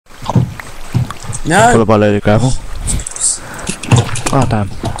No! Followed by a load of gravel. Oh damn.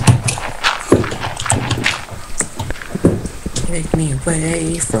 Take me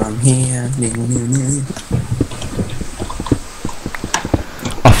away from here.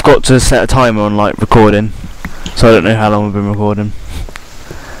 I forgot to set a timer on like recording, so I don't know how long we've been recording.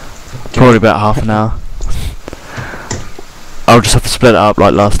 Probably about half an hour. I'll just have to split it up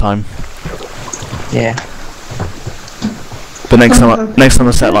like last time. Yeah. But next time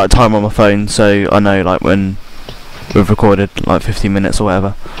I set like a timer on my phone, so I know like when we've recorded like 15 minutes or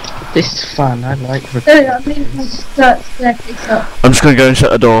whatever. This is fun, I like Oh yeah, I think my staircase up. I'm just gonna go and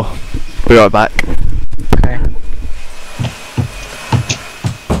shut the door. Be right back. Okay.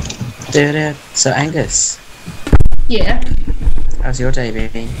 So Angus, Yeah, how's your day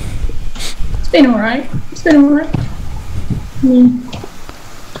been? it's been alright. It's been alright.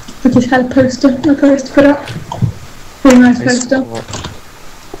 I just had a poster I to put up. Pretty nice poster.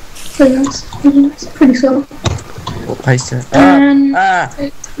 Pretty nice. Pretty solid. What poster? And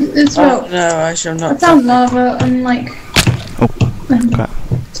it's Oh about. no, I shall I not. found lava and like. Oh, crap.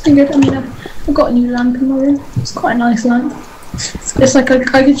 It's been good. I mean, I've got a new lamp in my room. It's quite a nice lamp. It's like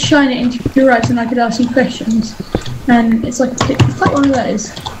I could shine it into your eyes and I could ask you questions. And it's like one of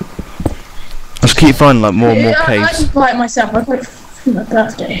those. I just keep finding like more and more I caves. invite myself. I got for my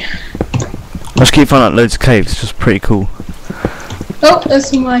birthday. I just keep finding like loads of caves. It's just pretty cool. Oh, there's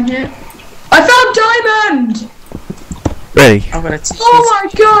some mine here. I found diamond! Really? I'm gonna teach Oh my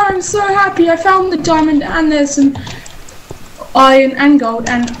god, I'm so happy. I found the diamond and there's some iron and gold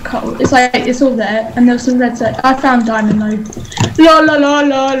and coal. It's like, it's all there. And there's some red set. I found diamond though. Lol lol lol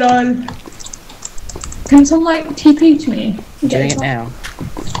lol lol. Can someone like TP to me? you. Doing it now.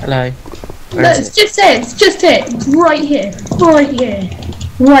 Hello. Where No, is it's it? just it. It's just it. It's right here. Right here.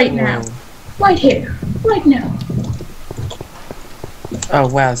 Right now. Whoa. Right here. Right now. Oh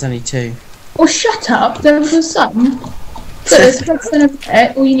wow, there's only two. Oh, shut up. There was some. So there's redstone over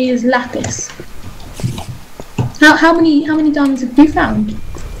there. All you need is lapis. How many diamonds have you found?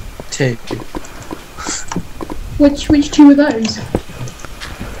 Two. Which two are those?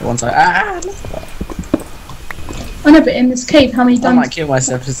 The one's like ah. I know, but in this cave, how many I diamonds? might kill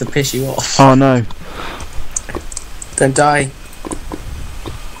myself just to piss you off. Oh no. Don't die.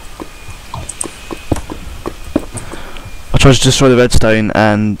 I tried to destroy the redstone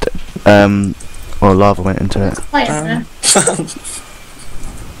and well, lava went into it. Right in there.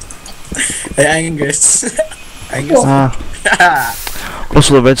 Hey Angus. Angus. What? Ah,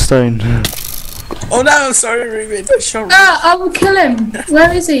 also the redstone. Oh no, sorry Ruben. Shot Ah, I will kill him.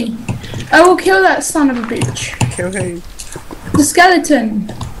 Where is he? I will kill that son of a bitch. kill who? The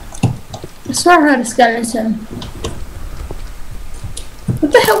skeleton. I swear I heard a skeleton.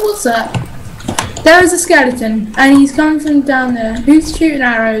 What the hell was that? There is a skeleton, and he's coming from down there. Who's shooting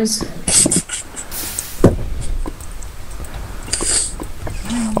arrows?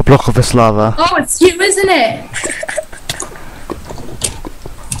 A block of this lava. Oh, it's you, isn't it?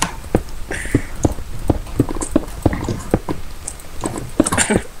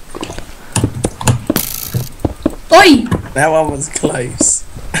 Oi! That one was close.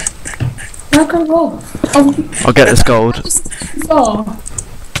 How come off? Oh, I'll get this gold. far.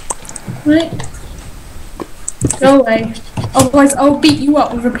 Right? Go away. Otherwise, I'll beat you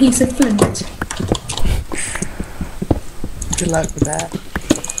up with a piece of flint. Good luck with that.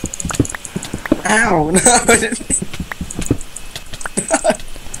 Ow, no, I didn't.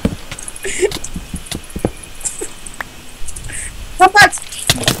 Come back!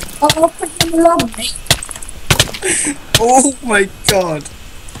 I'll put you in the lava, mate. Oh my god.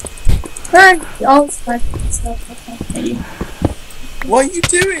 Hey, I'll smash myself. I can't hit you. What are you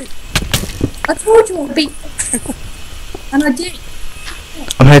doing? I told you I'll beat you. And I did.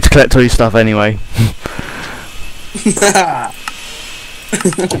 I'm here to collect all your stuff anyway. I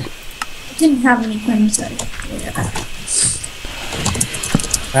didn't have any claims though. Yeah.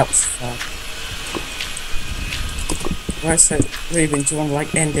 That was fun. Right, so Ruben, do you want to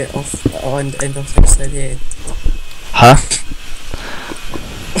like end it off or end off the episode here? Huh?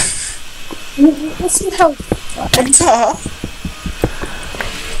 What's your help? Tar?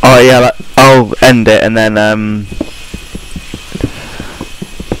 Oh yeah, I'll end it and then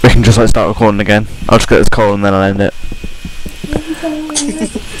we can just like start recording again. I'll just get this coal and then I'll end it.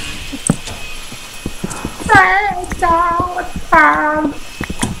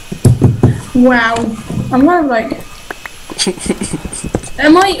 Wow, I'm kind of like.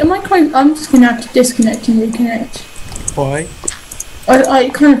 Am I quite? I'm just gonna have to disconnect and reconnect. Why? I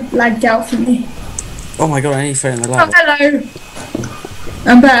kind of lagged out for me. Oh my god, I need to throw in the Oh, lava. hello.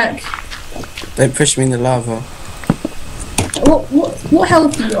 I'm back. Don't push me in the lava. What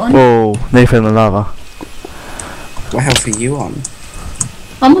health are you on? Whoa, nearly fell in the lava. What health are you on?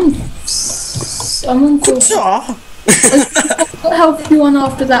 I'm on 4. Ah! What health are you on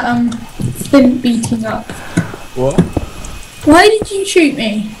after that flint beating up? What? Why did you shoot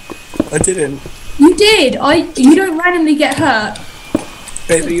me? I didn't. You did. You don't randomly get hurt.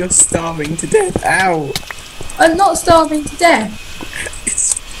 Baby, you're starving to death. Ow! I'm not starving to death.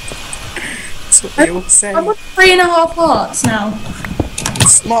 That's what they all say. I'm on 3.5 hearts now.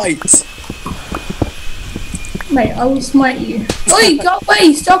 Smite! Mate, I will smite you. Oi, go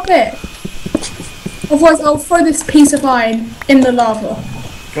away, stop it! Otherwise I'll throw this piece of iron in the lava.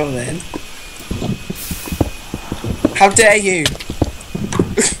 Go on then. How dare you!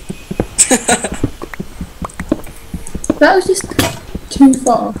 That was just too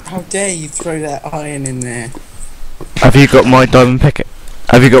far. How dare you throw that iron in there? Have you got my diamond pick?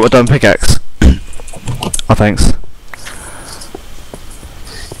 Have you got my diamond pickaxe? Oh, thanks.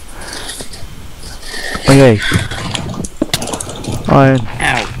 Okay. Iron.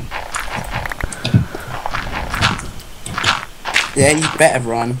 Ow. Yeah, you better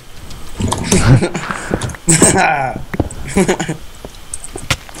run.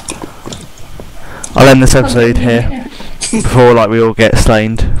 I'll end this episode here before like we all get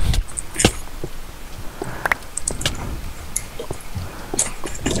slain.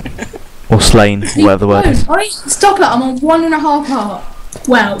 Or slain, whatever the word is. Alright, stop it, I'm on 1.5 heart.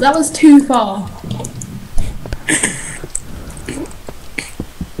 Wow, that was too far.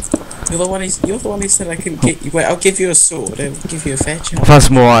 You're the one who said I couldn't get you. Wait, I'll give you a sword. I'll give you a fair chance. I've had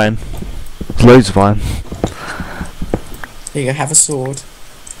some more iron. There's loads of iron. There you go, have a sword.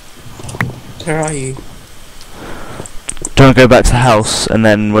 Where are you? Do you want to go back to the house and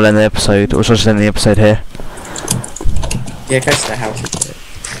then we'll end the episode, or shall I just end the episode here? Yeah, go to the house.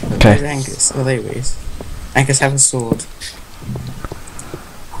 Okay. Where's Angus? Oh, there he is. Angus, have a sword.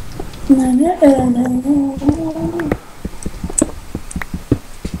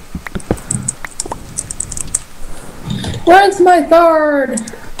 Where's my sword?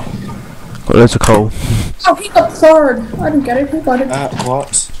 Got loads of coal. Oh, he got the sword. I didn't get it, who got it?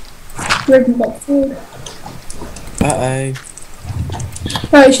 What? Regan got the sword. Uh-oh.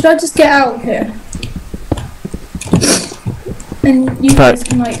 Right, should I just get out of here? And you guys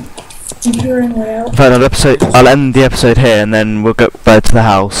can like endure your way out. Fine, I'll end the episode here and then we'll go back to the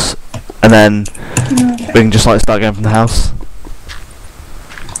house and then Okay. we can just like start going from the house.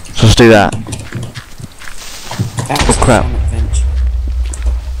 So just do that. That was Oh, crap. a fun adventure.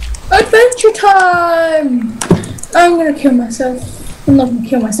 Adventure time! I'm gonna kill myself. I'm not gonna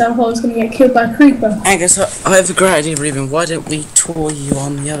kill myself, I was gonna get killed by a creeper. Angus, I have a great idea, Ruben. Why don't we tour you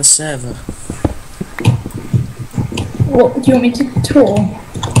on the other server? What, do you want me to tour?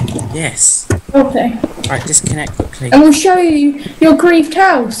 Yes. Okay. Right, disconnect quickly. And we'll show you your griefed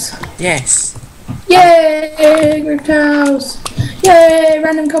house. Yes. Yay! Griefed house! Yay!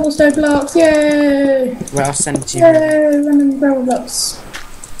 Random cobblestone blocks! Yay! Well, I'll send it to you. Yay! Random gravel blocks.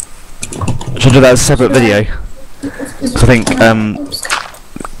 Should I do that as a separate video? So I think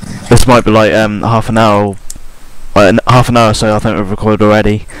this might be like half an hour or so I think we've recorded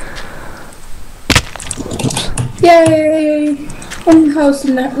already. Oops. Yay! One house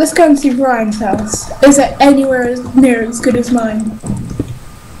in there. Let's go and see Ryan's house. Is it anywhere near as good as mine?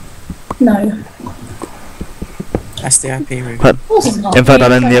 No. That's the IP, Ruben. But Of course it's not. in fact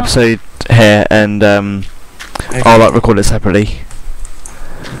I'll end the episode here and Okay. I'll like record it separately.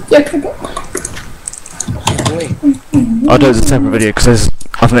 Yeah, can I go? Wait. I'll do it as a separate video because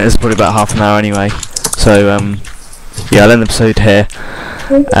I think it's probably about half an hour anyway. So yeah, I'll end the episode here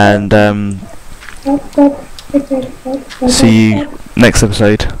and see you next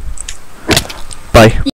episode. Bye.